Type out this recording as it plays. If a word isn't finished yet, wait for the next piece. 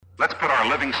Let's put our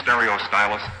living stereo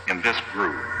stylus in this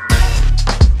groove.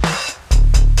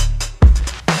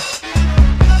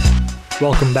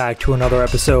 Welcome back to another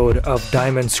episode of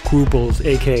Diamond Scruples,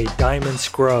 aka Diamond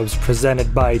Scrubs,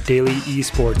 presented by Daily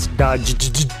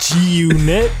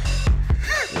Esports.G-Unit.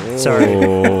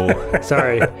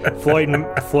 Sorry. Floyd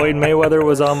Mayweather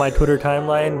was on my Twitter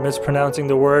timeline mispronouncing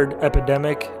the word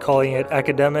epidemic, calling it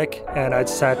academic, and I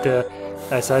just had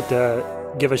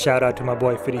to give a shout out to my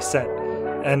boy 50 Cent.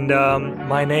 And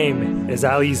my name is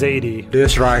Ali Zaidi.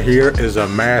 This right here is a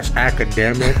mass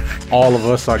academic. All of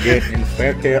us are getting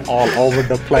infected all over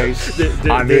the place.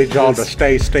 I need y'all to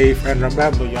stay safe and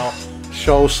remember, y'all,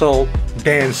 show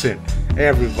dancing,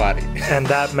 everybody. And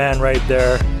that man right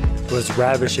there was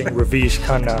ravishing Ravish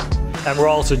Khanna. And we're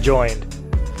also joined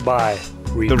by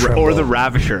Reed Trimble. The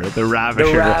Ravisher,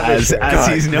 as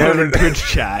he's known in Twitch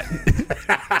chat.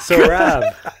 So Rav,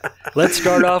 let's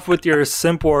start off with your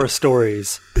simp war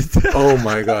stories. Oh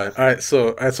my god! All right,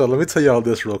 so let me tell you all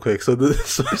this real quick. So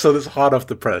this hot off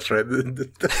the press, right? This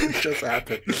just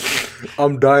happened.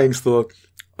 I'm dying still.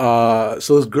 So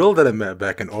this girl that I met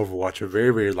back in Overwatch a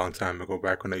very, very long time ago,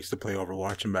 back when I used to play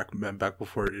Overwatch and back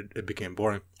before it became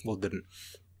boring. Well, it didn't.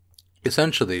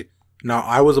 Essentially, now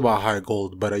I was about high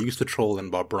gold, but I used to troll in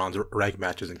about bronze rank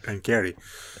matches and carry.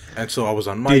 And so I was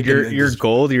on mic. Dude, you're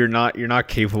gold. You're not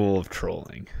capable of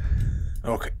trolling.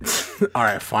 Okay, all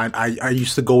right, fine. I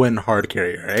used to go in hard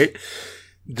carry, right?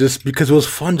 Just because it was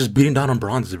fun, just beating down on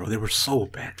bronzes, bro. They were so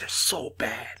bad. They're so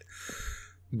bad.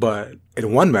 But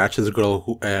in one match, there's a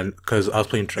girl because I was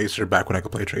playing Tracer back when I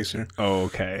could play Tracer. Oh,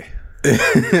 okay.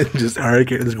 Just hard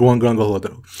carry. There's one girl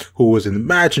who was in the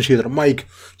match, and she had a mic,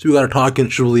 so we got her talking.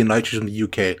 She's really nice. She's from the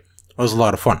UK. It was a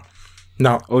lot of fun.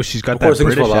 Now, she's got that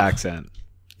British accent.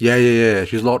 Yeah.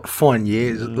 She's a lot of fun.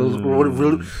 Yeah, it was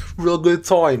real good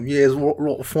time. Yeah, it's a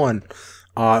lot of fun.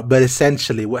 But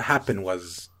essentially, what happened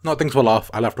was, no, things fell off.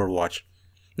 I left her to watch.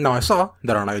 Now I saw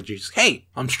that on IG. She's, hey,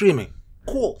 I'm streaming.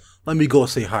 Cool. Let me go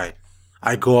say hi.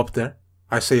 I go up there.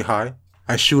 I say hi.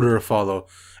 I shoot her a follow.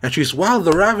 And she's, wow,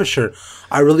 the Ravisher.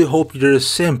 I really hope you're a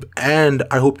simp, and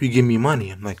I hope you give me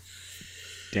money. I'm like,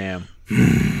 damn,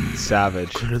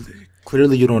 savage.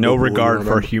 Clearly, you don't. No regard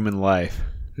for human life.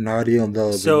 Not even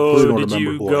though. So did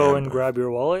you go and grab your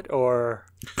wallet, or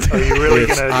are you really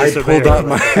gonna disobey? I pulled out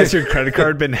my. Has your credit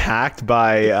card been hacked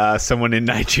by someone in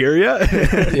Nigeria?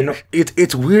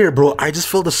 It's weird, bro. I just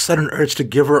felt a sudden urge to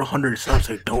give her 100 subs.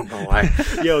 I don't know why.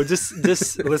 Yo, just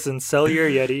listen. Sell your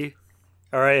Yeti.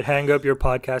 All right, hang up your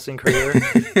podcasting career.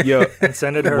 Yo, and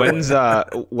send it her.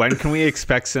 When can we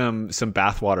expect some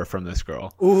bathwater from this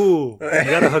girl? Ooh, you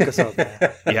gotta hook us up,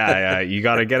 man. Yeah, you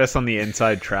gotta get us on the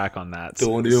inside track on that.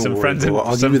 Don't even some worry, friends bro.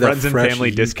 and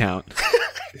family discount.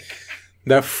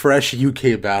 That fresh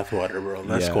UK bathwater, bro.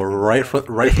 Let's go right from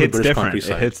the British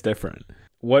countryside. It hits different.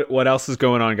 What else is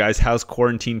going on, guys? How's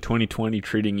quarantine 2020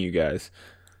 treating you guys?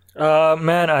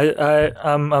 Man,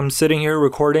 I'm sitting here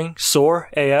recording sore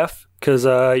AF. Because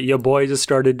your boy just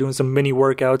started doing some mini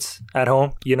workouts at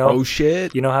home, you know? Oh,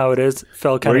 shit. You know how it is?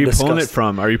 Felt kind of disgusting. Where are you pulling it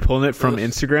from? Are you pulling it from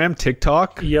Instagram,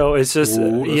 TikTok? Yo, it's just,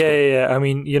 yeah. I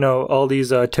mean, you know, all these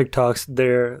TikToks,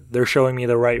 they're showing me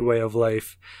the right way of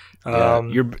life.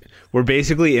 We're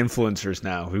basically influencers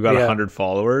now. We've got 100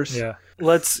 followers. Yeah.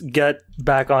 Let's get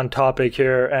back on topic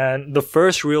here. And the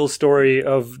first real story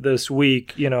of this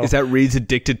week, you know... Is that Reed's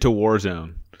addicted to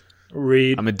Warzone?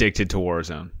 Reed. I'm addicted to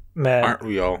Warzone. Man, aren't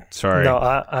we all? Sorry, no,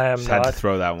 I am just not. Had to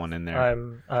throw that one in there.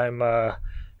 I'm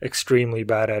extremely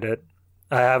bad at it.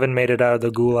 I haven't made it out of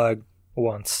the gulag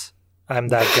once. I'm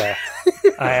that guy.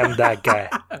 I am that guy,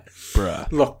 bruh.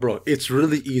 Look, bro, it's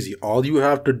really easy. All you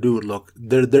have to do,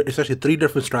 there's actually 3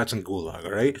 different strats in gulag.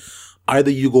 All right, either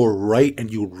you go right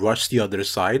and you rush the other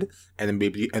side, and then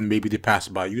maybe they pass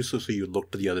by you, so you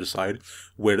look to the other side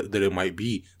where that it might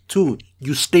be. 2,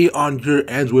 you stay on your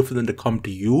ends, wait for them to come to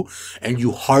you, and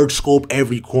you hard scope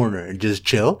every corner and just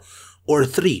chill. Or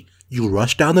 3, you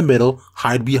rush down the middle,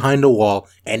 hide behind the wall,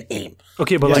 and aim.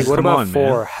 Okay, but what about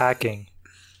hacking?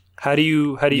 How do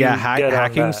you get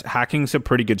hacking's a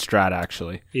pretty good strat,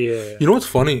 actually. Yeah. You know what's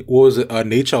funny? What was it?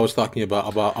 Nature was talking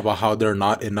about how there are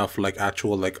not enough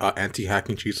actual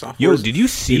anti-hacking cheat software. Yo, did you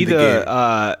see they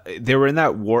were in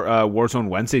that Warzone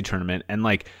Wednesday tournament, and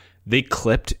they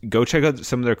clipped. Go check out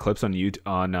some of their clips on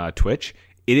Twitch.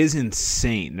 It is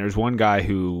insane. There's one guy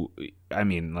who, I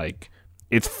mean,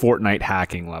 it's Fortnite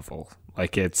hacking level.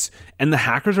 And the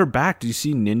hackers are back. Do you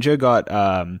see Ninja got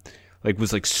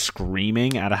was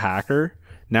screaming at a hacker?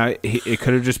 Now it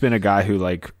could have just been a guy who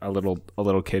like a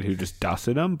little kid who just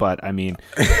dusted him, but I mean,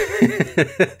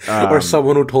 or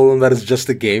someone who told him that it's just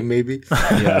a game, maybe.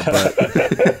 Yeah, but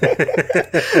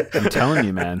I'm telling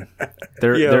you, man,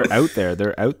 they're out there.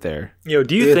 They're out there. Yo,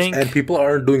 do you think? And people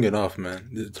aren't doing enough,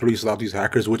 man, to really stop these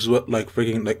hackers. Which is what like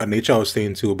freaking like Anecha was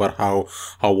saying too about how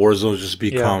Warzone just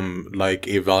become like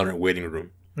a Valorant waiting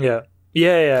room. Yeah,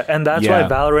 and that's why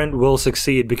Valorant will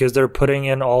succeed, because they're putting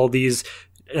in all these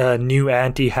new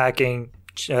anti-hacking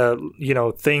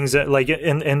things that, like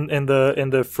in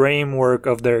the framework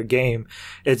of their game.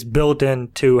 It's built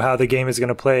into how the game is going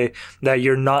to play, that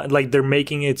you're not like, they're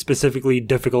making it specifically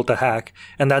difficult to hack,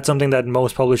 and that's something that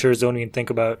most publishers don't even think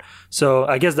about. So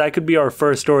I guess that could be our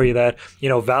first story, that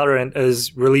Valorant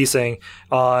is releasing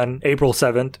on April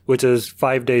 7th, which is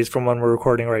 5 days from when we're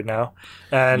recording right now.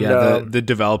 And the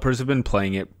developers have been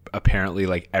playing it apparently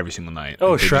like every single night.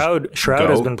 Oh, Shroud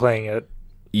has been playing it.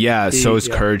 Yeah, so is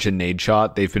Courage and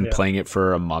Nadeshot. They've been playing it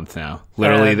for a month now.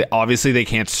 Literally, obviously they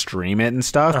can't stream it and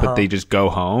stuff, but they just go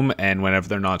home, and whenever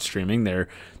they're not streaming, they're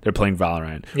playing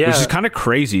Valorant, which is kind of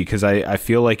crazy, because I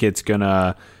feel like it's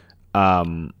gonna,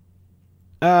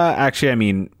 actually, I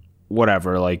mean,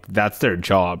 whatever, like that's their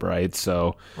job, right?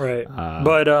 So right,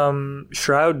 but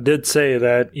Shroud did say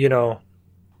that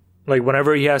like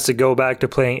whenever he has to go back to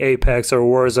playing Apex or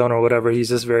Warzone or whatever, he's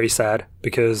just very sad,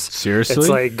 because seriously, it's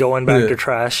like going back to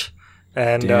trash.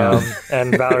 And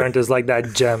and Valorant is like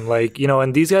that gem, like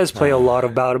and these guys play a lot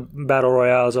of battle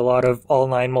royales, a lot of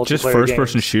online multiplayer, just first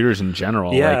person shooters in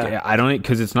general. Yeah, like, I don't,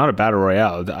 because it's not a battle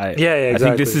royale. Exactly. I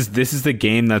think this is the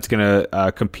game that's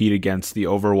gonna compete against the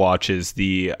Overwatches,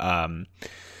 the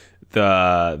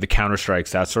Counter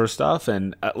Strikes, that sort of stuff,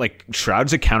 and like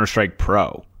Shroud's a Counter Strike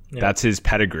pro. Yeah. That's his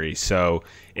pedigree. So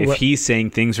if he's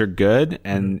saying things are good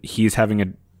and he's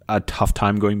having a tough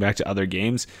time going back to other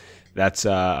games, that's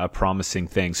a promising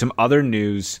thing. Some other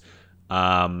news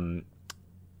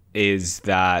is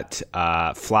that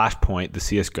Flashpoint, the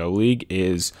CSGO league,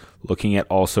 is looking at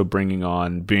also being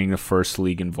the first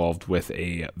league involved with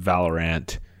a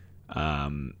Valorant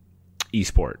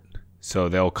esport. So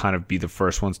they'll kind of be the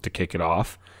first ones to kick it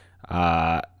off,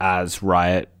 as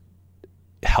Riot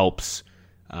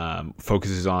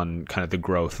focuses on kind of the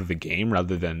growth of the game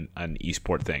rather than an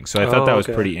esport thing. So I thought that was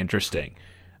pretty interesting.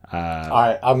 All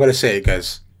right, I'm gonna say it,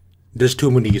 guys. There's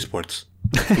too many esports.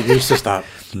 It needs to stop.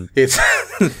 It's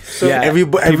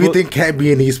everything can't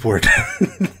be an esport.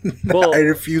 Well, I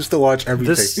refuse to watch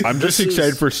everything. I'm just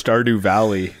excited for Stardew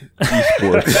Valley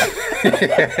esports.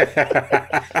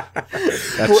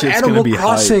 Animal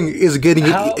Crossing is getting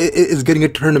a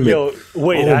tournament. Yo,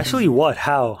 wait, actually, what?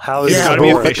 How is it's gotta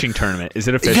be a fishing tournament? Is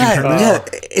it a fishing tournament? Yeah,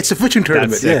 it's a fishing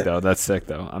tournament. That's sick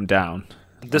though. I'm down.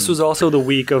 This was also the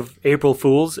week of April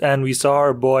Fools, and we saw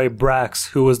our boy Brax,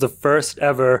 who was the first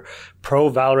ever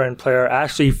pro Valorant player,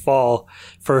 actually fall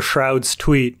for Shroud's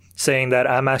tweet saying that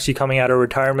I'm actually coming out of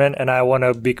retirement and I want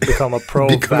to become a pro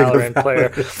Valorant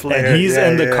player. And he's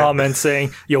in the comments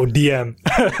saying, yo, DM.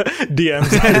 DMs.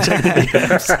 Check the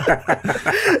DMs.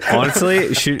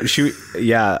 Honestly,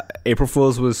 April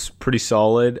Fool's was pretty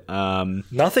solid.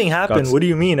 Nothing happened. What do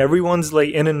you mean? Everyone's like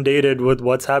inundated with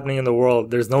what's happening in the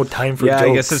world. There's no time for jokes.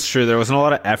 I guess that's true. There wasn't a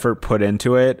lot of effort put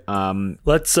into it.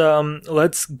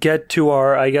 Let's get to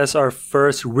our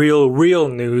first real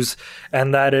news,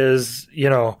 and that is,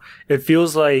 it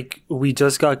feels like we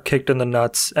just got kicked in the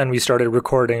nuts and we started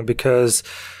recording, because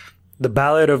the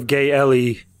Ballad of Gay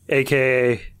Ellie,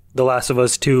 aka The Last of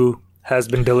Us 2, has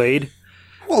been delayed.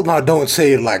 Well, now don't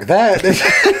say it like that.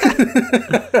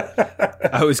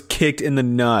 I was kicked in the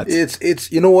nuts.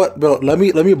 It's you know what, bro? Let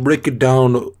me break it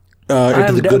down into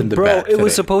the good and the bad. It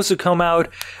was supposed to come out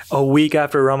a week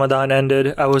after Ramadan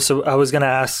ended. I was gonna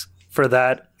ask for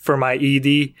that for my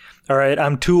Eid. All right,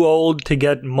 I'm too old to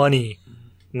get money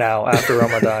now after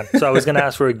Ramadan, so I was gonna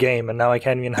ask for a game, and now I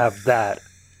can't even have that.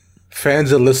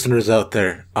 Fans and listeners out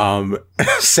there,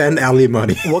 send Ali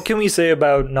money. What can we say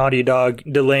about Naughty Dog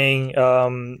delaying,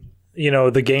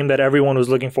 the game that everyone was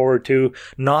looking forward to,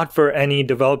 not for any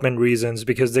development reasons,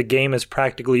 because the game is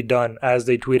practically done, as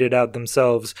they tweeted out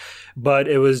themselves, but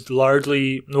it was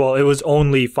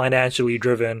only financially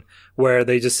driven, where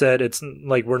they just said it's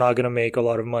like, we're not going to make a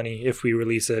lot of money if we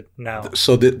release it now.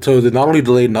 So they not only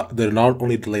delay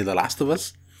The Last of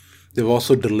Us, they've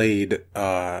also delayed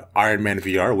Iron Man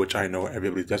VR, which I know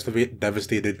everybody's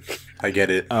devastated. I get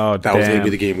it. Oh, that was going to be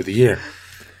the game of the year.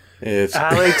 It's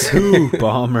Alex who?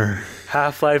 Bomber.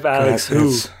 Half-Life Alex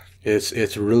who?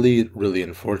 It's really, really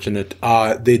unfortunate.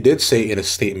 They did say in a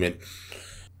statement,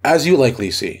 as you likely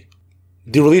see,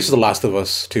 the release of The Last of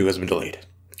Us 2 has been delayed.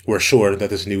 We're sure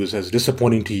that this news is as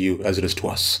disappointing to you as it is to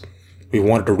us. we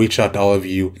wanted to reach out to all of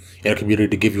you in our community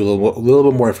to give you a little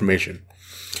bit more information.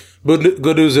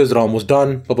 Good news is it's almost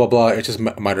done, blah, blah, blah. It's just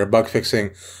a matter of bug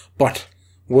fixing. But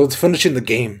with finishing the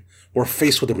game, we're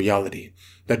faced with the reality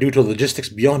that due to logistics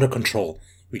beyond our control,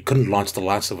 we couldn't launch The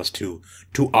Last of Us 2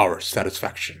 to our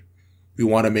satisfaction. We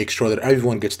want to make sure that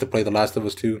everyone gets to play The Last of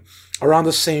Us 2 around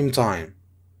the same time,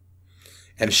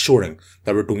 ensuring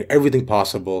that we're doing everything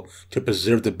possible to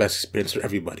preserve the best experience for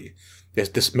everybody.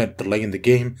 This meant delaying the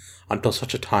game until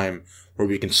such a time where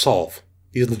we can solve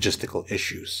these logistical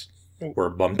issues. We're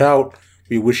bummed out.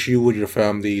 We wish you and your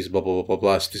families, blah, blah, blah, blah,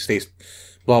 blah, stay,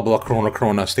 blah, blah,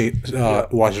 corona, stay,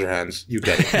 wash your hands. You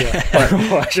get it.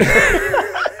 Yeah. Wash your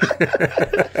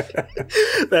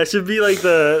That should be like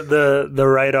the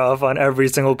write-off on every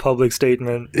single public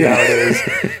statement nowadays.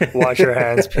 Wash your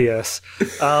hands, P.S.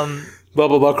 Blah,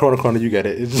 blah, blah, corona, you get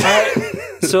it.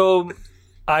 So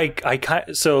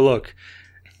look,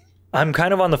 I'm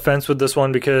kind of on the fence with this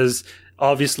one because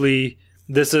obviously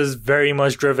this is very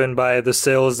much driven by the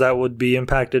sales that would be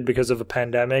impacted because of a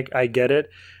pandemic. I get it.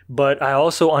 But I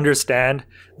also understand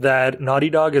that Naughty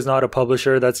Dog is not a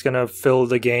publisher that's going to fill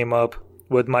the game up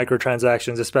with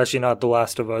microtransactions, especially not The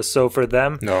Last of Us. So for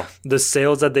them, the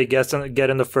sales that they get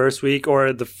in the first week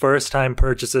or the first time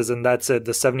purchases, and that's it,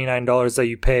 the $79 that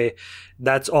you pay,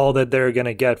 that's all that they're going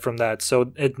to get from that.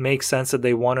 So it makes sense that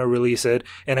they want to release it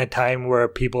in a time where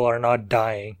people are not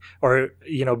dying or,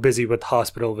 busy with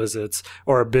hospital visits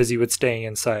or busy with staying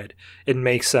inside. It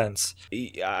makes sense.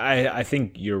 I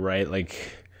think you're right. Like,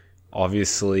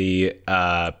 obviously,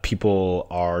 people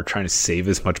are trying to save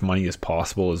as much money as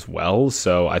possible as well.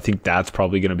 So I think that's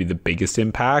probably going to be the biggest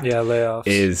impact. Yeah, layoffs.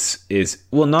 Is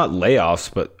well, not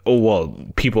layoffs, but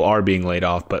people are being laid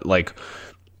off, but like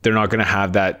they're not going to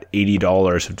have that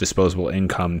 $80 of disposable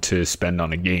income to spend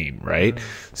on a game, right?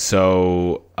 Mm-hmm.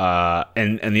 So,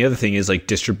 and the other thing is like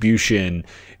distribution.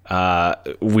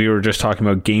 We were just talking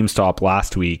about GameStop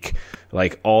last week.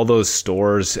 Like all those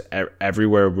stores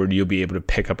everywhere where you'll be able to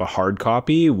pick up a hard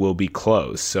copy will be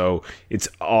closed. So it's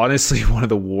honestly one of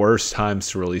the worst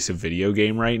times to release a video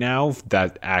game right now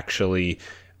that actually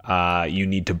you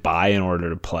need to buy in order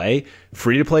to play.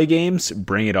 Free to play games,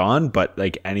 bring it on, but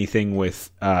like anything with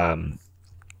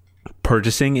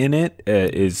purchasing in it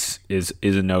is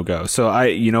a no-go. So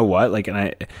I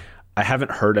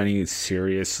haven't heard any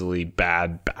seriously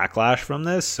bad backlash from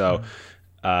this, so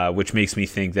which makes me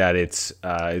think that it's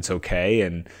okay,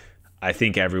 and I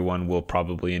think everyone will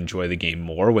probably enjoy the game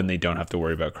more when they don't have to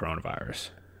worry about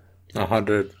coronavirus.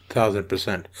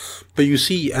 100,000%. But you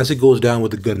see, as it goes down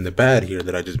with the good and the bad here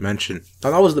that I just mentioned,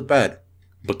 now that was the bad.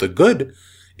 But the good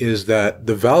is that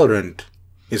the Valorant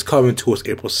is coming to us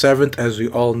April 7th, as we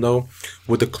all know,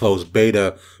 with the closed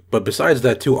beta. But besides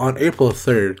that too, on April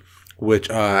 3rd, which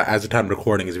as the time of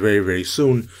recording is very, very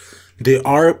soon, they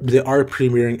are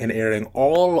premiering and airing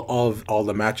all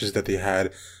the matches that they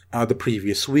had the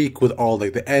previous week with all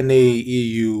like the NA,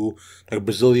 EU, like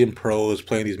Brazilian pros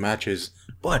playing these matches.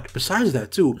 But besides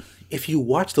that too, if you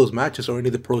watch those matches or any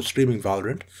of the pros streaming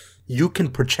Valorant, you can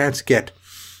perchance get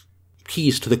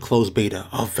keys to the closed beta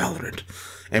of Valorant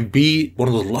and be one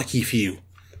of those lucky few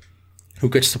who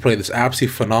gets to play this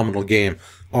absolutely phenomenal game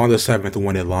on the 7th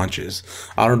when it launches.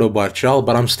 I don't know about y'all,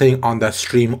 but I'm staying on that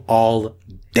stream all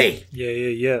day.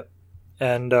 Yeah.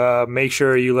 And make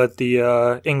sure you let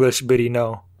the English biddy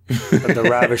know that the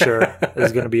Ravisher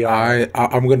is going to be on.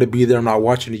 I'm going to be there. I'm not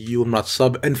watching you. I'm not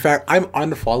sub. In fact, I'm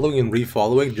unfollowing and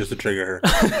refollowing just to trigger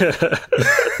her.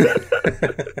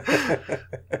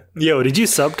 Yo, did you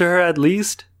sub to her at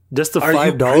least? Just the $5? Are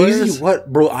you crazy?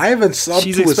 What, bro? I haven't subbed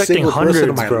She's to a single person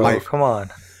in my bro. life. Come on.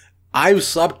 I've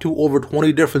subbed to over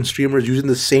 20 different streamers using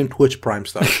the same Twitch Prime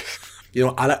stuff.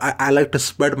 I like to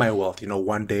spread my wealth.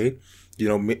 One day,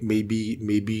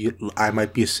 maybe I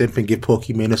might be a simp and give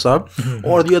Pokimane a sub,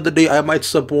 or the other day I might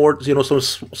support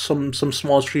some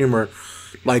small streamer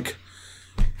like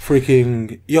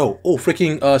freaking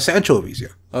Sanchovies.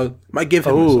 Might give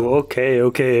him. Oh,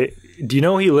 okay. Do you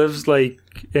know he lives like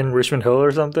in Richmond Hill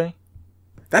or something?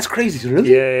 That's crazy,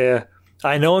 really? Yeah.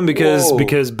 I know him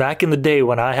because back in the day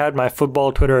when I had my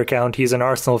football Twitter account, he's an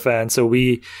Arsenal fan, so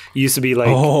we used to be like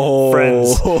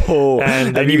friends.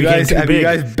 And then you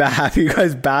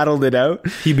guys battled it out?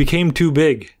 He became too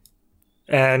big.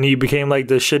 And he became like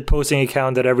the shit posting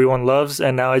account that everyone loves,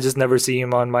 and now I just never see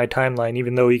him on my timeline,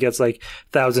 even though he gets like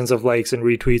thousands of likes and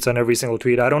retweets on every single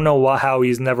tweet. I don't know how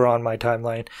he's never on my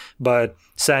timeline, but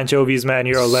Sanchovies, man,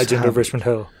 you're a legend of Richmond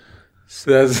Hill.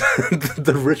 So that's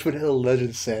the Richmond Hill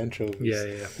legend Sanchovies.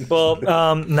 Yeah. Well,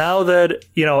 now that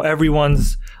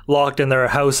everyone's locked in their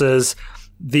houses,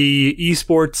 the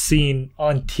esports scene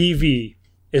on TV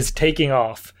is taking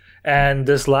off. And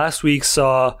this last week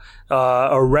saw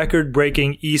a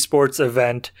record-breaking esports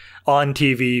event on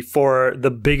TV for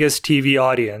the biggest TV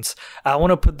audience. I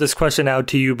want to put this question out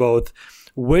to you both.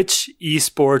 Which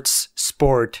esports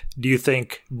sport do you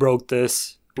think broke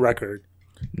this record?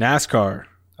 NASCAR.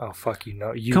 Oh, fuck you,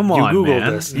 no. Come on, you Googled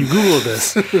man. this. You Googled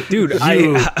this. Dude,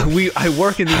 I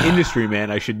work in the industry, man.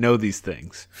 I should know these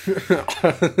things.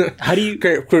 How do you...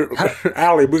 Okay,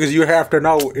 Ali, because you have to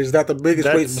know, is that the biggest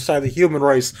race beside the human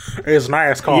race is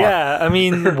NASCAR? Yeah, I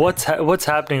mean, what's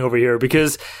happening over here?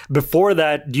 Because before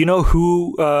that, do you know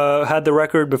who had the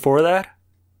record before that?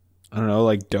 I don't know,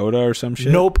 like Dota or some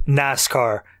shit? Nope,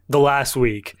 NASCAR. The last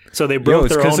week. So they broke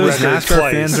their own record NASCAR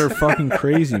twice. fans are fucking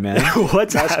crazy, man.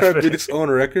 What's NASCAR happening? did its own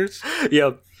records?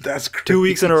 Yep. That's crazy. 2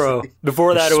 weeks in a row.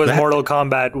 Before that, it was Respect. Mortal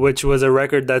Kombat, which was a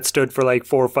record that stood for like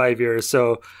 4 or 5 years.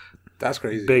 So That's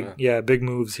crazy. big, man. big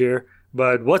moves here.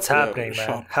 But what's happening, man?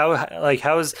 shocked. How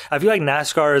is? I feel like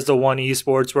NASCAR is the one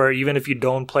esports where even if you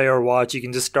don't play or watch, you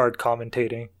can just start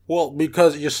commentating. Well,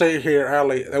 because you say here,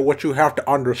 Ali, that what you have to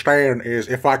understand is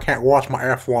if I can't watch my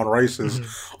F1 races,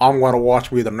 I'm going to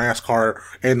watch me the NASCAR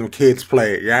and the kids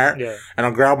play, yeah? Yeah. And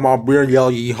I'll grab my beer and yell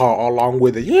yeehaw along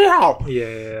with it. Yeah!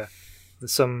 Yeah.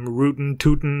 Some rootin'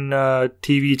 tootin'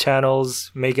 TV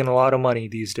channels making a lot of money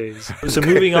these days. So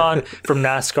moving on from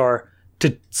NASCAR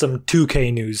to some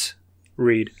 2K news.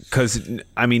 Read. Because,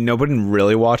 I mean, nobody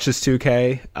really watches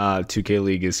 2K. 2K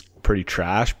League is pretty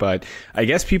trash, but I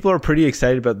guess people are pretty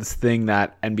excited about this thing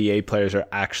that NBA players are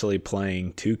actually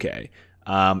playing 2K.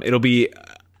 It'll be,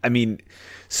 I mean,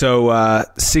 so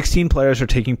 16 players are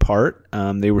taking part.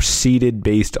 They were seeded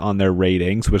based on their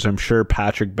ratings, which I'm sure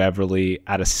Patrick Beverley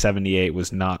at a 78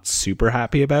 was not super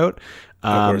happy about.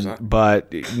 Of course not.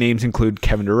 But names include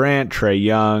Kevin Durant, Trae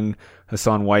Young,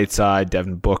 Hassan Whiteside,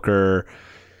 Devin Booker,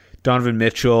 Donovan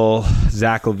Mitchell,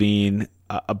 Zach LaVine,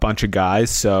 a bunch of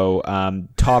guys. So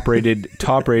top rated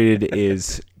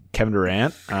is Kevin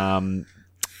Durant.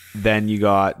 Then you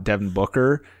got Devin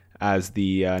Booker as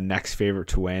the next favorite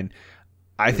to win.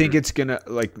 I think it's gonna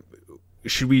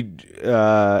should we put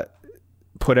out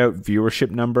viewership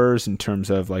numbers in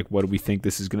terms of like what do we think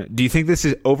this is gonna? Do you think this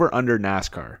is over under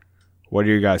NASCAR? What are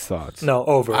your guys' thoughts? No,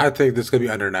 over. I think this is going to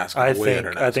be under NASCAR. I under think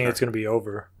NASCAR. it's going to be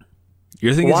over.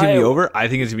 You're thinking it's Why- gonna be over? I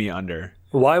think it's gonna be under.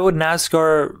 Why would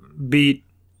NASCAR beat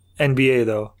NBA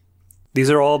though? These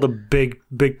are all the big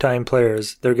time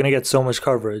players. They're going to get so much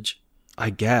coverage. I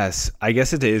guess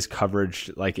it is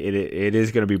coverage. Like it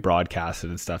is going to be broadcasted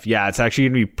and stuff. Yeah, it's actually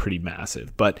going to be pretty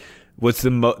massive. But what's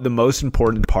the most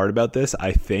important part about this?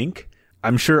 I think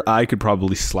I'm sure I could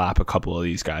probably slap a couple of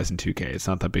these guys in 2K. It's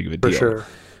not that big of a deal. For sure.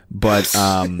 But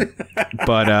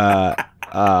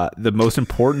the most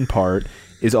important part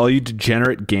is all you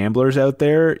degenerate gamblers out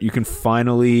there, you can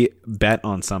finally bet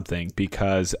on something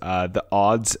because the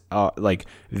odds, like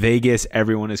Vegas,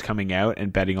 everyone is coming out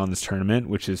and betting on this tournament,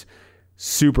 which is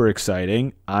super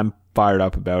exciting. I'm fired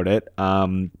up about it.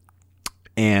 And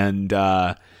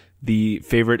the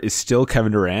favorite is still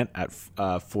Kevin Durant at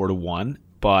 4-1.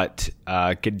 But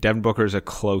Devin Booker is a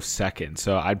close second.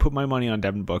 So I'd put my money on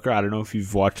Devin Booker. I don't know if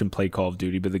you've watched him play Call of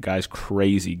Duty, but the guy's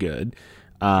crazy good.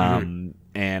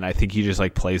 And I think he just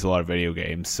like plays a lot of video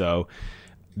games. So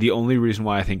the only reason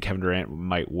why I think Kevin Durant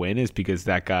might win is because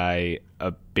that guy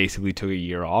basically took a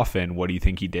year off. And what do you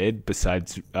think he did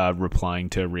besides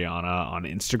replying to Rihanna on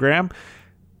Instagram?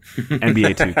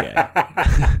 NBA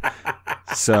 2K.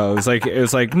 So it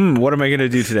was like, what am I gonna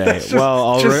do today?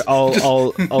 I'll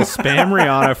spam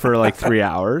Rihanna for like 3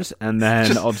 hours, and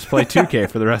then I'll just play 2K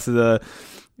for the rest of the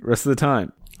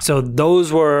time. So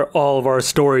those were all of our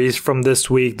stories from this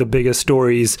week, the biggest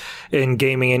stories in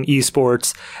gaming and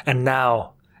esports. And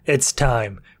now it's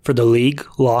time for the League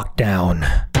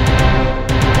Lockdown.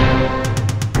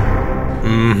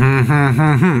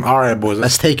 All right, boys,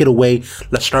 let's take it away.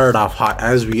 Let's start it off hot.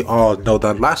 As we all know,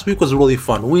 that last week was a really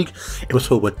fun week. It was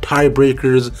filled with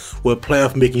tiebreakers, with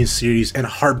playoff making series, and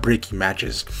heartbreaking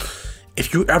matches.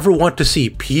 If you ever want to see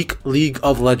peak League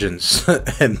of Legends,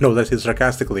 and no, that's it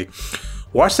sarcastically,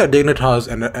 watch that Dignitas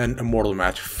and Immortal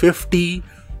match.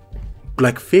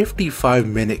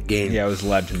 55-minute game. Yeah, it was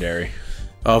legendary.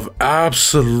 Of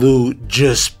absolute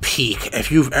just peak.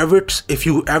 If you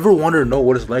ever want to know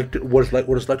what it's like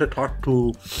to talk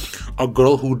to a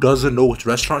girl who doesn't know which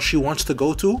restaurant she wants to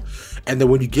go to, and then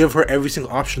when you give her every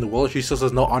single option in the world, she still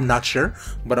says, "No, I'm not sure,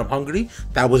 but I'm hungry."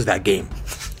 That was that game.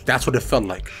 That's what it felt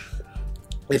like.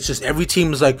 It's just every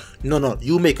team is like, no,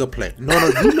 you make a play. No,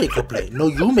 you make a play. No,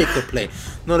 you make a play.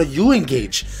 No, you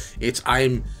engage.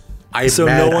 I'm So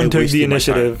mad no one I took the wasted my time.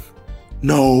 initiative.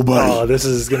 Nobody. Oh, this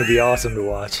is going to be awesome to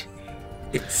watch.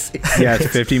 Yeah, it's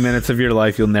 50 minutes of your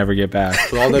life you'll never get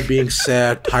back. With all that being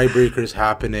said, tiebreakers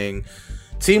happening.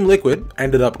 Team Liquid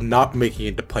ended up not making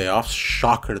it to playoffs.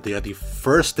 Shocker, they are the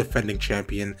first defending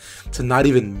champion to not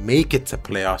even make it to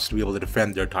playoffs to be able to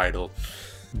defend their title.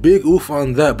 Big oof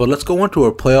on that, but let's go on to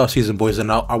our playoff season, boys, and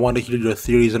now I want to hear your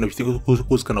theories and everything,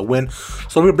 who's going to win.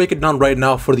 So I'm going to break it down right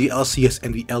now for the LCS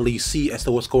and the LEC as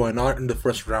to what's going on in the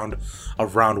first round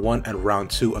of round 1 and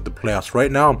round 2 of the playoffs.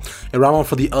 Right now, in round 1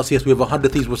 for the LCS, we have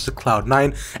 100 Thieves versus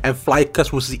Cloud9 and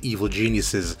FlyQuest versus the Evil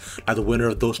Geniuses. Now, the winner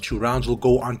of those 2 rounds will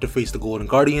go on to face the Golden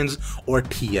Guardians or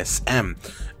TSM.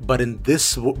 But in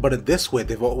this way,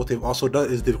 what they've also done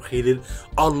is they've created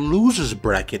a losers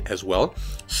bracket as well.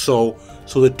 So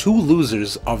the 2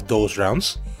 losers of those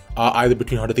rounds, either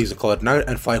between 100 Thieves and Cloud9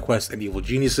 and FlyQuest and Evil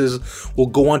Geniuses, will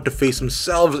go on to face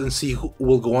themselves and see who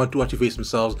will go on to actually face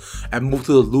themselves and move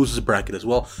to the losers bracket as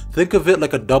well. Think of it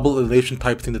like a double elimination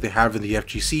type thing that they have in the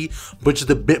FGC, but just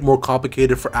a bit more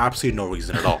complicated for absolutely no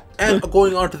reason at all. And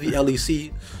going on to the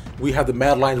LEC, we have the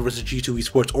Mad Lions versus G2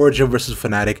 Esports, Origin versus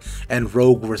Fnatic, and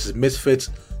Rogue versus Misfits.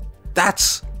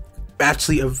 That's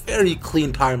actually a very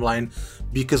clean timeline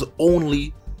because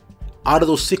only out of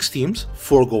those 6 teams,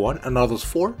 4 go on, and out of those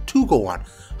 4, 2 go on.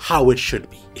 How it should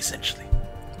be, essentially.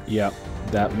 Yep,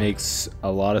 that makes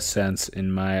a lot of sense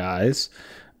in my eyes.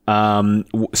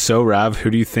 So, Rav, who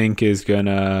do you think is going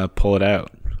to pull it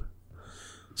out?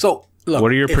 So, look,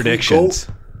 what are your predictions?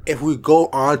 If we go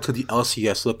on to the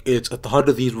LCS, look, it's the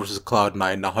 100 Thieves versus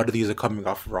Cloud9. Now, 100 Thieves are coming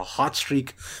off of a hot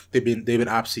streak. They've been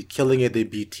absolutely killing it. They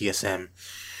beat TSM.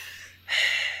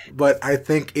 But I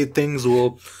think things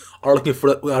are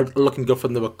looking good for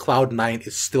them. But Cloud9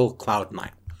 is still Cloud9.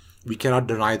 We cannot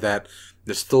deny that.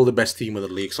 They're still the best team in the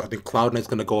league. So I think Cloud9 is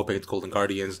going to go up against Golden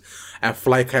Guardians. And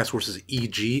FlyQuest versus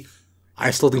EG. I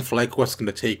still think FlyQuest is going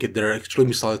to take it. They're an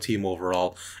extremely solid team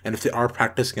overall. And if they are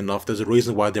practicing enough, there's a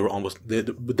reason why they were number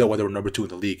 2 in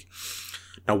the league.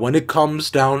 Now, when it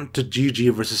comes down to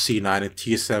GG versus C9 and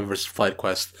TSM versus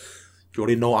FlyQuest, you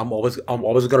already know I'm always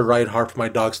going to ride hard for my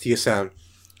dogs, TSM.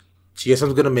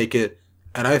 TSM's going to make it.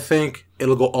 And I think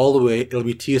it'll go all the way. It'll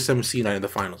be TSM and C9 in the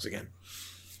finals again.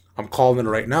 I'm calling it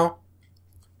right now.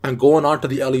 I'm going on to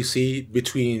the LEC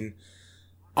between...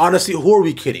 Honestly, who are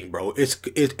we kidding, bro? It's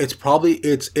probably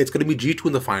gonna be G2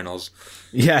 in the finals.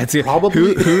 Yeah, it's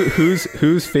probably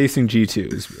who's facing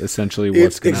G2 is essentially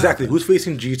what's gonna exactly happen. Who's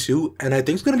facing G2, and I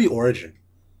think it's gonna be Origin.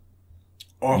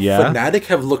 Fnatic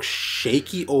have looked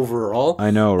shaky overall.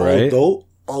 I know, right?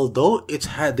 Although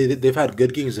they've had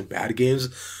good games and bad games,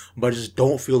 but I just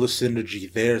don't feel the synergy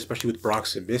there, especially with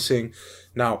Broxton missing.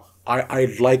 Now, I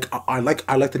like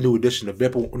the new addition of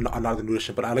Bippo, not the new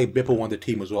addition, but I like Bippo on the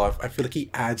team as well. I feel like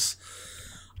he adds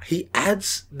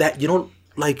that,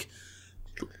 like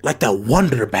that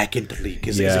wonder back into the league.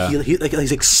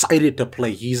 He's excited to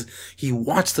play. He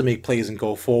wants to make plays and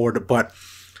go forward. But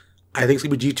I think it's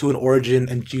gonna be G2 and Origin,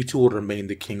 and G2 will remain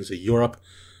the kings of Europe.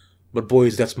 But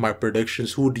boys, that's my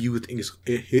predictions. Who do you think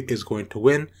is going to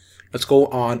win? Let's go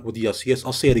on with the LCS.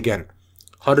 I'll say it again: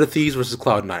 100 Thieves versus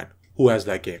Cloud9. Who has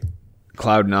that game?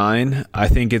 Cloud9. I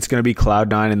think it's going to be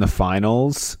Cloud9 in the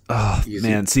finals. Oh,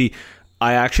 man. See,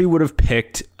 I actually would have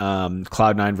picked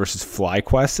Cloud9 versus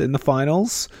FlyQuest in the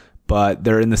finals, but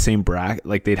they're in the same bracket.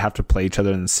 Like, they'd have to play each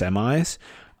other in the semis.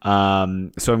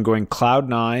 So I'm going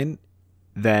Cloud9,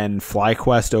 then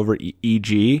FlyQuest over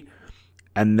EG,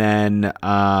 and then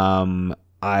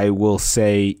I will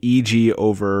say EG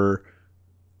over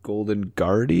Golden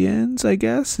Guardians, I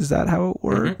guess. Is that how it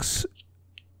works? Mm-hmm.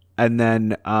 And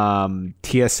then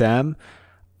TSM,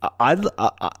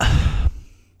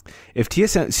 if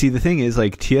TSM, see, the thing is,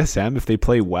 like, TSM, if they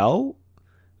play well,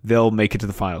 they'll make it to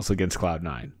the finals against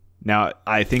Cloud9. Now,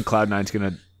 I think Cloud9's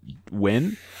going to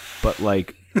win, but,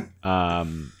 like,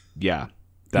 yeah.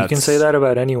 You can say that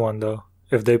about anyone, though.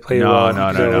 If they play well,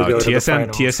 no.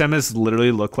 TSM has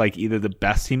literally looked like either the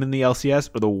best team in the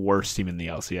LCS or the worst team in the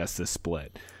LCS this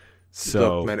split.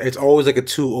 So, look, man, it's always like a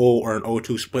 2-0 or an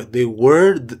 0-2 split. They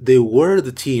were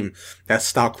the team that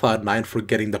stopped Cloud9 for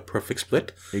getting the perfect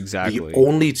split. Exactly. The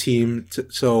only team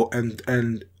so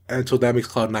that makes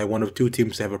Cloud9 one of 2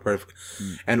 teams to have a perfect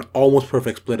and almost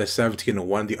perfect split at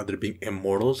 17-1, the other being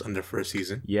Immortals in their first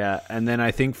season. Yeah, and then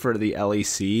I think for the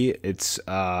LEC, it's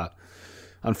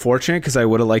unfortunate because I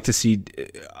would have liked to see.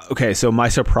 Okay, so my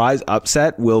surprise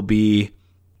upset will be.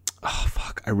 Oh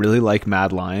fuck! I really like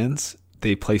Mad Lions.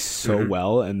 They play so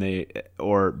well, and the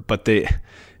thing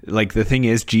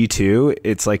is, G2.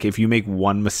 It's like if you make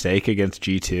one mistake against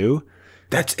G2,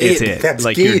 that's it. That's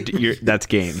like game. That's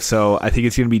game. So I think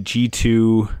it's going to be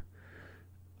G2.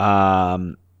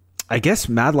 I guess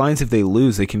Mad Lions, if they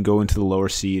lose, they can go into the lower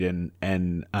seed and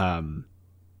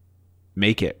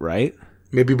make it, right?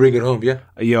 Maybe bring it home, yeah.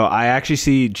 I actually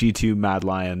see G2 Mad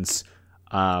Lions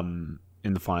in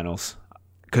the finals.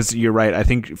 Because you're right. I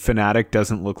think Fnatic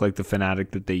doesn't look like the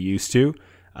Fnatic that they used to.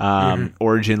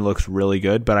 Origin looks really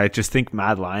good, but I just think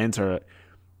Mad Lions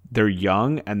they're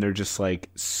young and they're just like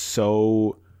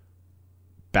so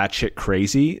batshit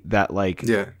crazy that like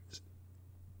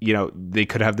they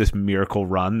could have this miracle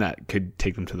run that could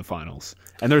take them to the finals.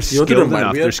 And they're skilled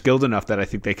enough. They're skilled enough that I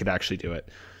think they could actually do it.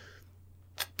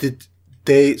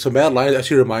 So Mad Lions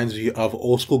actually reminds me of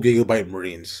old school Gigabyte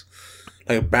Marines.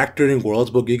 Like back during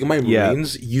Worlds, but Gigabyte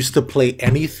Marines used to play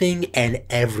anything and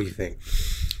everything.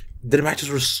 Their matches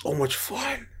were so much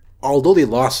fun. Although they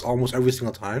lost almost every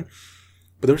single time.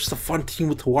 But they were just a fun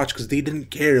team to watch because they didn't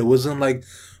care. It wasn't like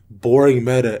boring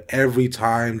meta every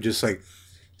time. Just like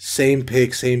same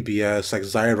pick, same BS. Like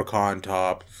Zyra Rakan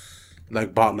top.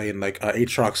 Like bot lane, like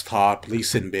Aatrox top. Lee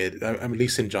Sin mid. Lee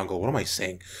Sin jungle. What am I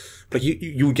saying? Like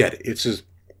you get it. It's just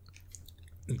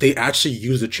they actually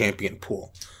use the champion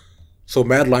pool. So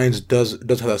Mad Lions does have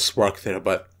that spark there,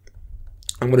 but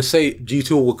I'm going to say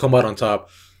G2 will come out on top,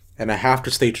 and I have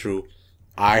to stay true.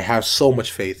 I have so much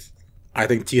faith. I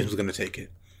think TSM is going to take it.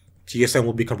 TSM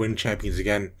will become reigning champions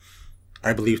again.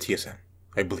 I believe TSM.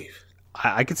 I believe.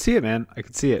 I could see it, man. I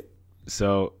could see it.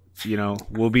 So,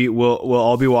 we'll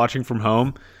all be watching from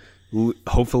home,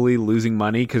 hopefully losing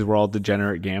money because we're all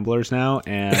degenerate gamblers now,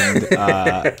 and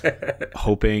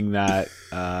hoping that,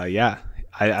 I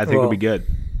think it'll be good.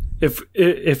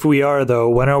 If we are, though,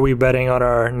 when are we betting on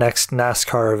our next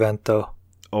NASCAR event, though?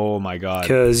 Oh, my God.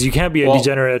 Because you can't be a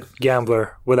degenerate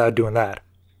gambler without doing that.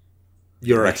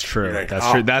 You're right. That's true. You're right. That's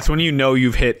true. That's when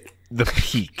you've hit the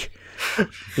peak.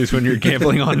 Is when you're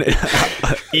gambling on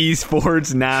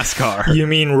esports NASCAR. You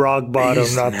mean rock bottom,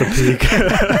 not the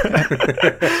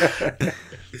peak.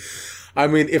 I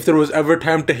mean, if there was ever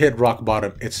time to hit rock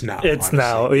bottom, it's now. It's honestly.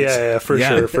 Now. Yeah, for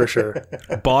sure.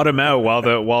 Bottom out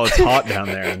while it's hot down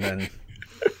there, and then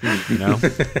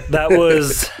that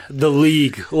was the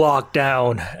league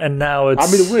lockdown, and now it's.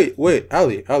 I mean, wait,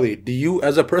 Ali, do you,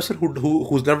 as a person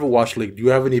who's never watched League, do you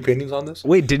have any opinions on this?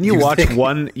 Wait, didn't you watch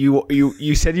one?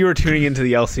 You said you were tuning into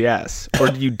the LCS,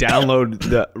 or did you download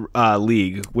the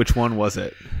League? Which one was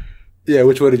it? Yeah,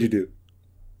 which one did you do?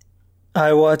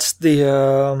 I watched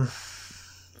the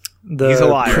he's a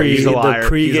liar. He's a liar. The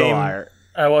pregame. He's a liar.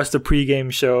 I watched the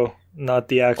pregame show, not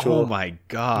the actual. Oh my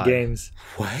God. Games.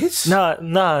 What?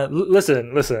 Nah.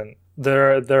 Listen.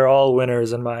 They're all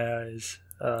winners in my eyes.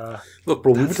 Look,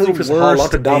 bro, we've been for how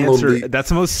long to download. That's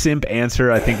the most simp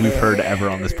answer I think we've heard ever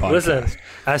on this podcast. Listen,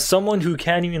 as someone who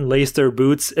can't even lace their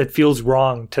boots, it feels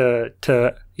wrong to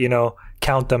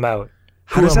count them out.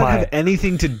 How does that have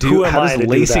anything to do? How does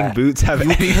lacing boots have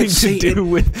anything to do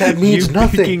with that means you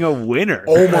nothing. Being a winner?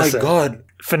 Oh my God,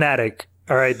 Fnatic!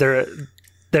 All right, they're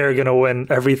gonna win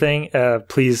everything.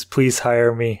 Please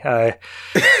hire me. I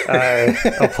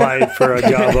applied for a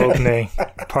job opening,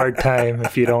 part time.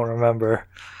 If you don't remember.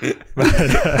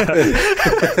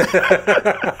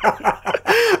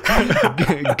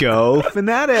 Go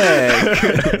Fnatic!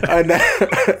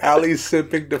 Ali's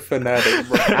simping to Fnatic,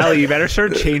 bro. Ali, you better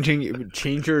start change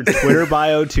your Twitter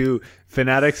bio to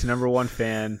Fnatic's #1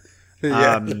 fan.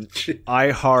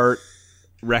 I heart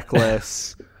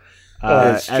Reckless.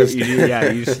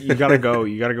 You gotta go.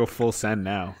 You gotta go full send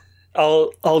now.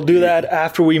 I'll do that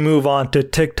after we move on to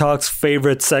TikTok's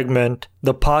favorite segment,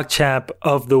 the PogChamp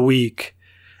of the week.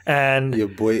 And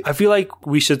I feel like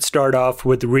we should start off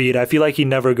with Reed. I feel like he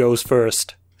never goes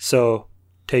first. So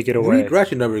take it away. Reed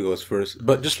actually never goes first.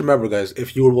 But just remember, guys,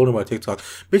 if you were wondering about TikTok,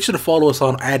 make sure to follow us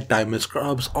on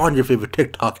 @DiamondScrubs on your favorite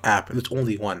TikTok app. And it's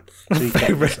only one. So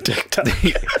favorite TikTok.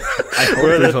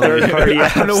 We're the third party.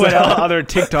 I don't know what other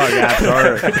TikTok apps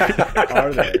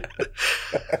are there.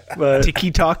 But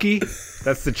Tiki-Talkie?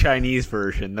 That's the Chinese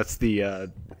version. That's the...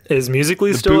 Is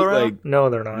Musical.ly still around? No,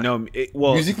 they're not. No,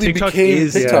 Musical.ly TikTok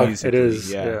is TikTok. Yeah, it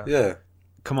is. Yeah.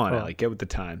 Come on, Ali, get with the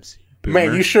times. Boomer.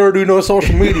 Man, you sure do know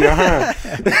social media, huh?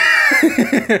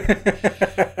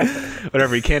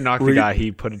 Whatever, you can't knock the guy.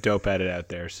 He put a dope edit out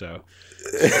there, so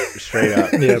straight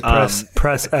up. Yeah,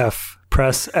 press F.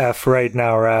 Press F right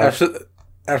now, Raph.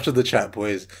 After the chat,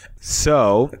 boys.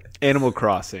 So, Animal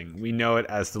Crossing. We know it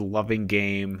as the loving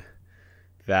game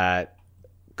that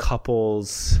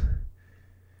couples...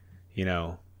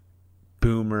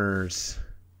 boomers.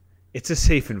 It's a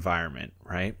safe environment,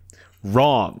 right?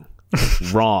 Wrong.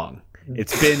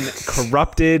 It's been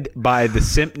corrupted by the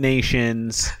simp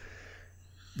nations.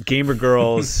 Gamer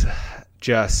girls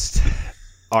just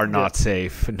are not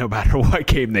safe no matter what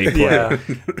game they play. Yeah.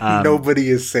 Nobody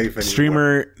is safe anymore.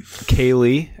 Streamer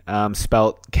Kaylee,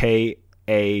 spelt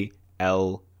Kaley,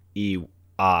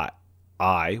 Aye.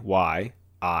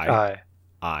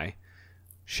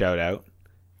 Shout out.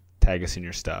 Tag us in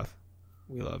your stuff.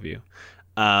 We love you.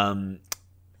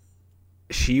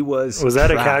 She was that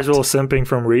trapped. a casual simping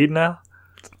from Reed now?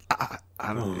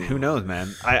 I don't. Who knows,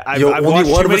 man? I've only watched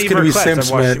one too of us many of can her be clips. simps,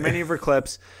 I've watched man. too many of her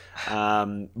clips.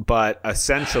 But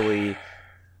essentially,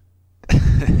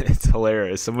 it's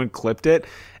hilarious. Someone clipped it,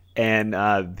 and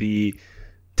the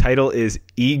title is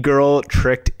 "E-Girl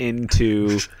Tricked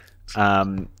into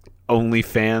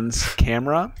OnlyFans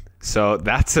Camera." So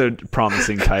that's a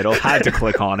promising title. Had to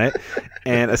click on it,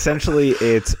 and essentially,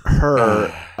 it's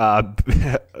her.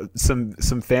 Some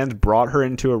fans brought her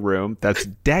into a room that's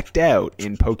decked out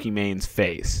in Pokemon's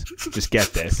face. Just get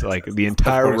this, like the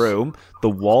entire room, the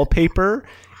wallpaper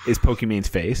is Pokemon's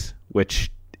face,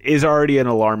 which is already an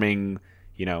alarming,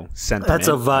 sentiment. That's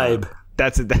a vibe.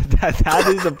 That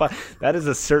is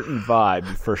a certain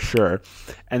vibe for sure.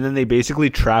 And then they basically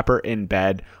trap her in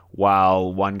bed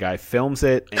while one guy films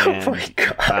it, and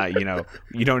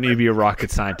you don't need to be a rocket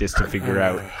scientist to figure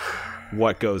out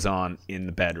what goes on in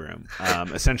the bedroom.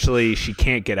 Essentially, she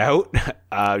can't get out.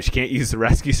 She can't use the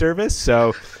rescue service.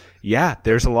 So, yeah,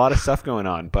 there's a lot of stuff going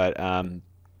on. But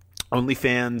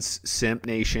OnlyFans Simp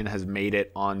Nation has made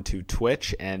it onto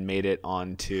Twitch and made it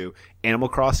onto Animal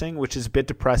Crossing, which is a bit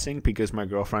depressing because my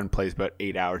girlfriend plays about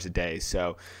 8 hours a day.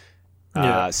 So,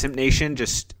 Simp Nation,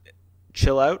 just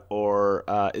chill out, or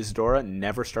Isadora,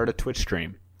 never start a Twitch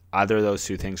stream. Either of those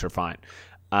two things are fine.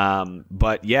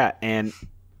 But yeah, and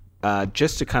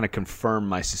just to kind of confirm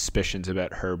my suspicions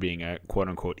about her being a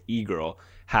quote-unquote e-girl,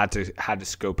 had to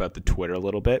scope out the Twitter a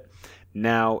little bit.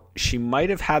 Now, she might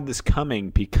have had this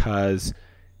coming because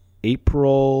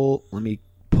April, let me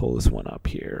pull this one up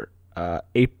here.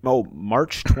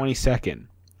 March 22nd,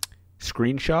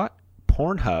 screenshot,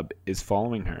 Pornhub is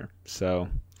following her. So,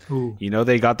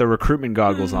 they got the recruitment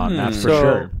goggles on, that's for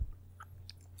sure.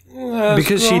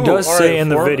 Because she does say in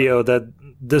the video that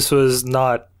this was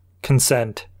not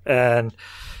consent, and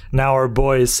now our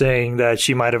boy is saying that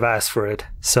she might have asked for it.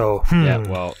 So yeah,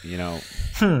 well,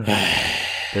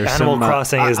 there's Animal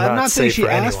Crossing is I'm not not saying safe she for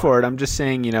asked anyone. for it. I'm just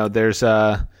saying, there's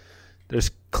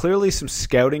clearly some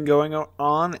scouting going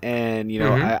on, and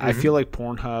I feel like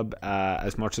Pornhub,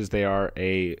 as much as they are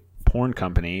a porn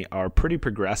company, are pretty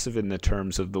progressive in the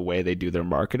terms of the way they do their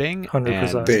marketing.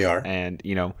 100%. They are. And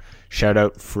shout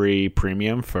out free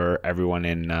premium for everyone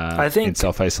in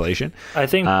self-isolation. I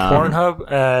think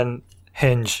Pornhub and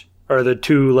Hinge are the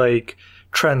two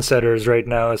trendsetters right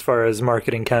now as far as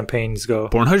marketing campaigns go.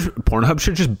 Pornhub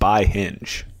should just buy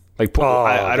Hinge. I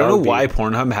don't know why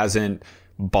Pornhub hasn't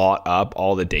bought up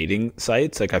all the dating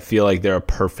sites. I feel like they're a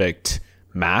perfect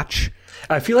match.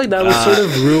 I feel like that would sort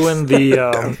of ruin the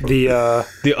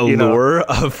allure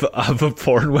of a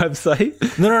porn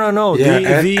website. No.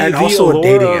 Yeah, the also a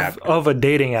dating app. of a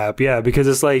dating app. Yeah, because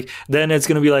it's then it's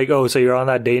gonna be so you're on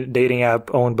that dating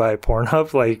app owned by Pornhub.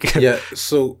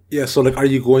 So are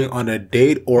you going on a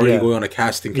date or are you going on a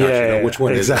casting couch? Yeah, which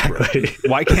one exactly. is it?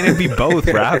 Why can't it be both,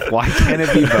 Raph? Why can't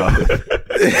it be both?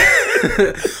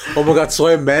 Oh my god! So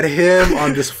I met him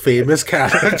on this famous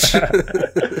couch.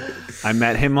 I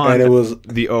met him on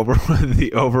the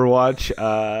Overwatch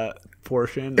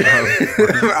portion.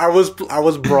 I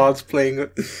was bronze playing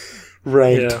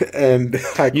ranked, and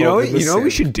what we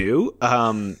should do,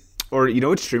 or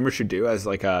what streamers should do as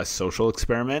a social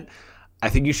experiment. I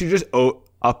think you should just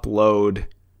upload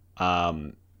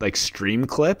stream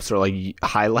clips or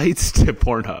highlights to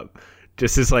Pornhub,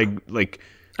 just as I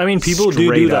mean, people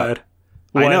do that.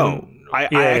 I know. I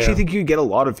actually think you get a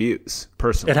lot of views,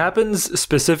 personally. It happens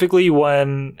specifically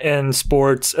when in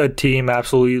sports a team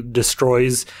absolutely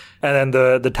destroys, and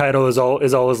then the title is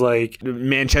always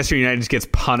Manchester United just gets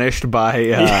punished by.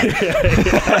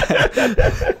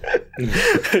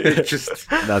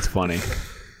 That's funny.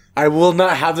 I will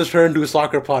not have this turn into a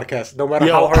soccer podcast, no matter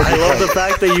how hard I love the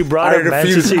fact that you brought up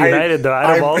Manchester United, though.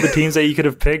 Out of all the teams that you could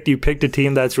have picked, you picked a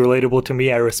team that's relatable to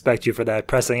me. I respect you for that.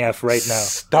 Pressing F right now.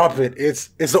 Stop it. It's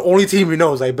the only team he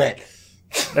knows, I bet.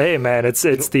 Hey, man, it's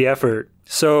the effort.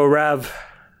 So, Rav.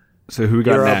 So who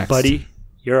got next?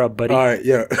 You're up, buddy. All right,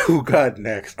 yeah. Who got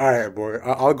next? All right, boy.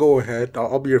 I'll go ahead.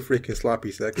 I'll be your freaking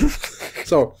sloppy second.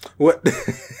 So, what...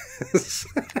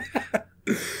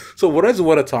 So what I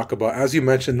want to talk about, as you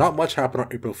mentioned, not much happened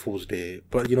on April Fool's Day,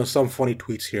 but some funny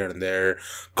tweets here and there.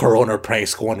 Corona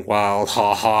pranks going wild.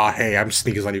 Ha ha. Hey, I'm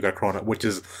sneaking on you got Corona, which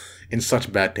is in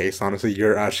such bad taste. Honestly,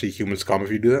 you're actually human scum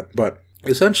if you do that. But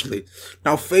essentially,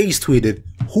 now FaZe tweeted,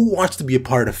 "Who wants to be a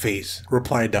part of FaZe?"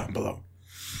 Reply down below.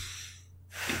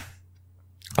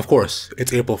 Of course,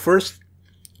 it's April 1st.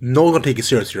 No one's gonna take it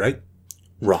seriously, right?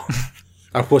 Wrong.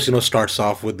 of course, starts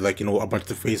off with like, a bunch of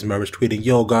the FaZe members tweeting,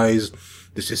 "Yo guys,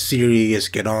 this is serious,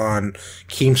 get on."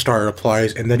 Keemstar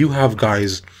replies, and then you have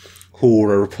guys who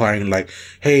are replying like,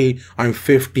 "Hey, I'm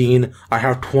 15, I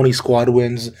have 20 squad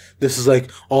wins, this is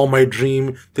like all my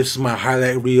dream, this is my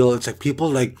highlight reel." It's like people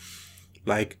like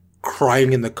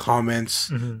crying in the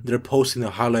comments. They're posting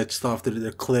the highlight stuff,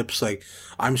 their clips, like,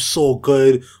 "I'm so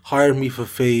good, hire me for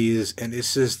FaZe." And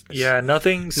it's just... Yeah,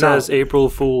 nothing says April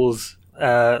Fool's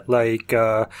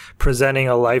presenting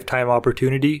a lifetime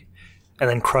opportunity and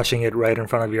then crushing it right in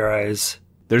front of your eyes.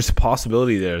 There's a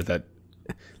possibility there that,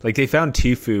 like, they found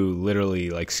Tfue literally,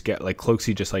 like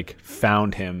Cloakzy just, like,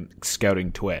 found him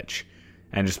scouting Twitch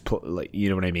and just, you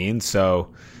know what I mean?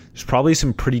 So there's probably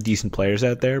some pretty decent players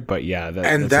out there, but yeah.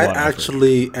 And that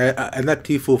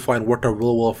Tfue find worked out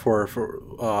real well for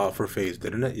FaZe,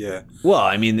 didn't it? Yeah. Well,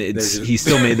 I mean, he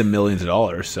still made them millions of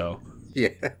dollars, so... Yeah.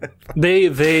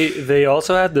 They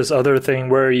also had this other thing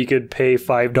where you could pay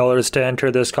 $5 to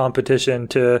enter this competition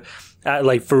to,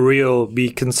 like, for real, be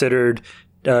considered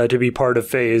to be part of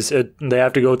FaZe. They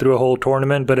have to go through a whole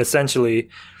tournament, but essentially,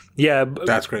 yeah.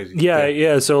 That's crazy.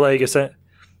 Yeah. So, like,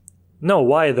 no,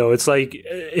 why though? It's like,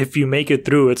 if you make it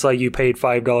through, it's like you paid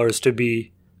 $5 to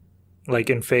be, like,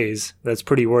 in FaZe. That's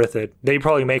pretty worth it. They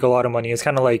probably make a lot of money. It's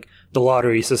kind of like the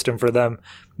lottery system for them.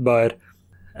 But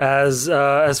as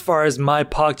far as my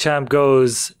PogChamp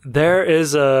goes, there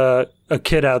is a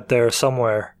kid out there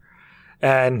somewhere,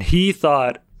 and he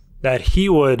thought that he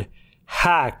would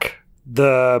hack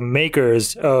the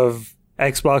makers of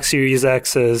Xbox Series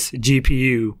X's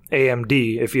GPU,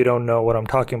 AMD, if you don't know what I'm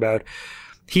talking about.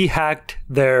 He hacked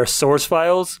their source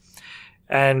files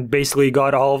and basically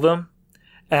got all of them.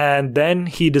 And then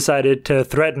he decided to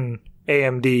threaten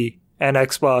AMD and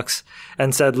Xbox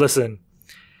and said, "Listen,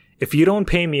 if you don't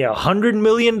pay me $100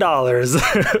 million..."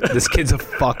 This kid's a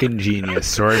fucking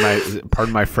genius.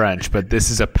 Pardon my French, but this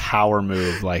is a power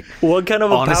move. Like, what kind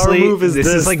of honestly, a power move is this?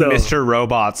 This is like though? Mr.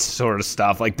 Robots sort of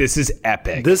stuff. Like, this is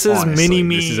epic. This is honestly.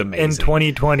 mini-me in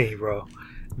 2020, bro.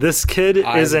 This kid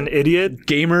is an idiot.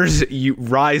 Gamers, you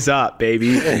rise up,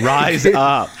 baby. Rise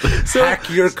up. Hack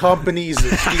your companies,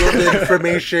 steal the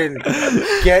information,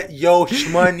 get yo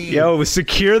shmoney. Yo,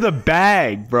 secure the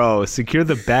bag, bro. Secure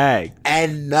the bag.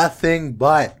 And nothing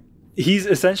but. He's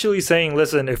essentially saying,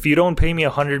 listen, if you don't pay me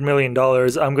 $100 million,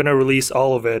 I'm going to release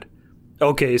all of it.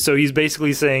 Okay, so he's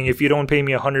basically saying, if you don't pay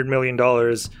me $100 million,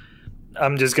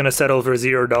 I'm just going to settle for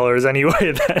 $0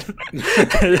 anyway then.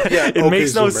 It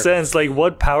makes no sense. Like,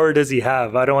 what power does he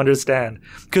have? I don't understand.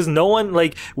 Because no one,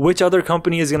 like, which other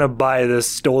company is going to buy this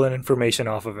stolen information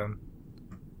off of him?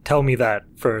 Tell me that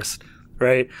first,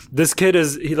 right? This kid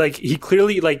he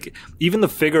clearly, like, even the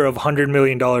figure of $100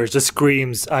 million just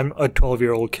screams, I'm a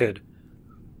 12-year-old kid.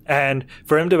 And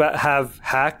for him to have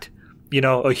hacked,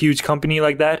 a huge company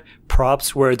like that,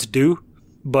 props where it's due.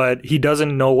 But he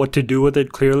doesn't know what to do with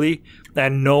it, clearly,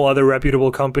 and no other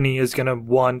reputable company is going to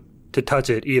want to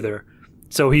touch it either.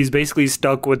 So he's basically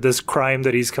stuck with this crime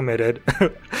that he's committed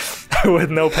with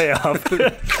no payoff.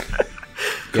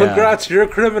 Congrats, you're a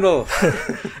criminal.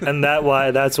 And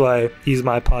that's why he's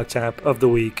my PogChamp of the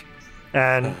week.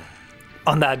 And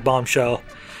on that bombshell,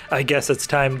 I guess it's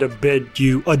time to bid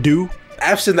you adieu.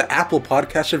 F's in the Apple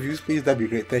Podcast reviews, please. That'd be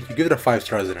great. Thank you. Give it a 5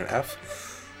 stars and an F.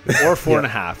 Or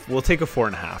 4.5. We'll take a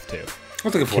 4.5 too.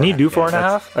 I'll take a 4.5. Can you do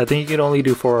 4.5? I think you can only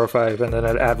do 4 or 5, and then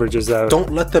it averages out.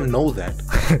 Don't let them know that.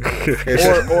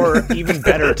 or even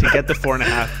better, to get the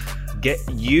 4.5, get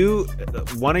you,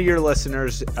 one of your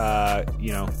listeners,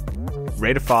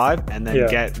 rate a 5, and then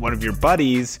get one of your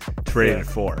buddies to rate it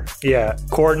 4. Yeah,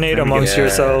 coordinate amongst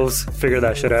yourselves. Figure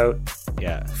that shit out.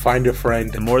 Yeah, find a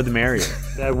friend. The more the merrier.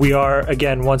 We are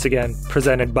once again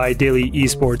presented by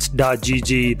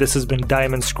DailyEsports.gg. This has been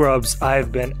Diamond Scrubs.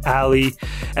 I've been Ali,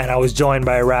 and I was joined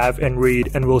by Rav and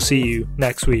Reed, and we'll see you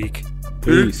next week.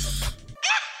 Peace.